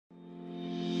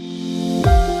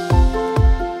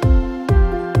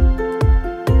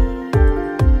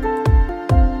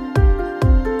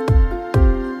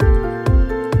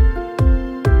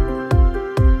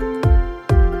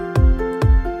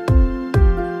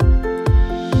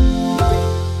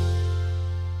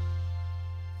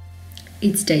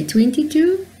It's day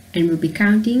 22 and we'll be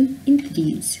counting in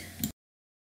threes.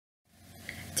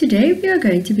 Today we are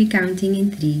going to be counting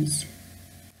in threes.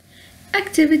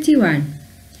 Activity 1.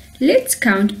 Let's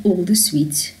count all the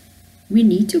sweets. We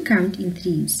need to count in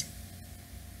threes.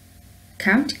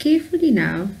 Count carefully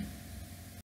now.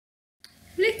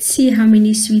 Let's see how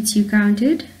many sweets you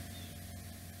counted.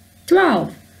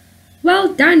 12.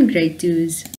 Well done, grade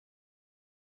 2s.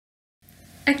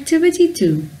 Activity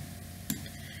 2.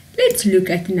 Let's look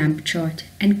at the number chart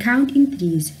and count in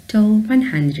threes till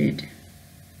 100.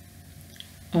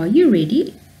 Are you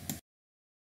ready?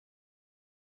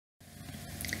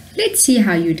 Let's see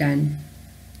how you done.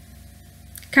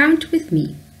 Count with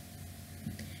me.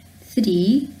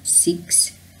 3,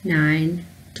 6, 9,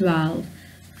 12,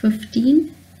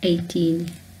 15,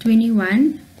 18,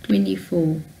 21,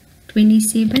 24,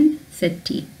 27,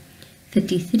 30,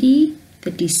 33,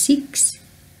 36,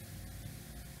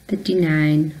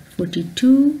 39,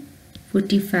 42,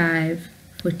 45,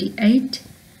 48,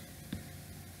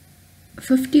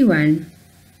 51,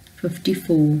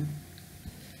 54,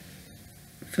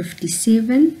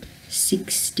 57,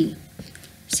 60,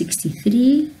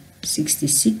 63,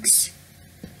 66,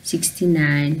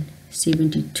 69,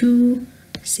 72,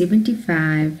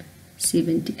 75,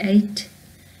 78,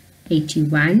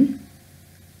 81,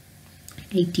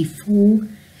 84,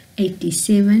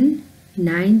 87,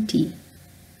 90,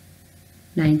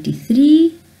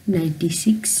 93,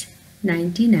 96,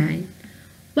 99.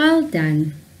 Well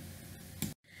done.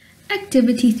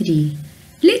 Activity 3.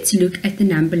 Let's look at the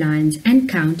number lines and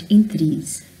count in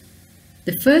threes.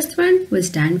 The first one was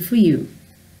done for you.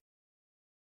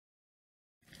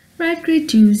 Right, grade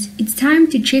 2s, it's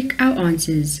time to check our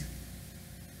answers.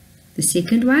 The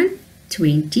second one,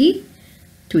 20,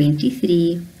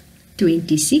 23,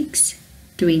 26,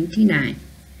 29.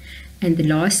 And the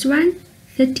last one,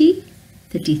 30,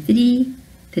 33,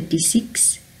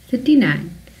 36,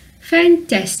 39.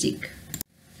 Fantastic!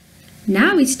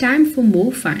 Now it's time for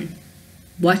more fun.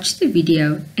 Watch the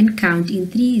video and count in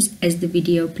threes as the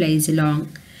video plays along.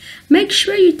 Make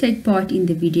sure you take part in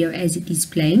the video as it is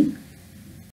playing.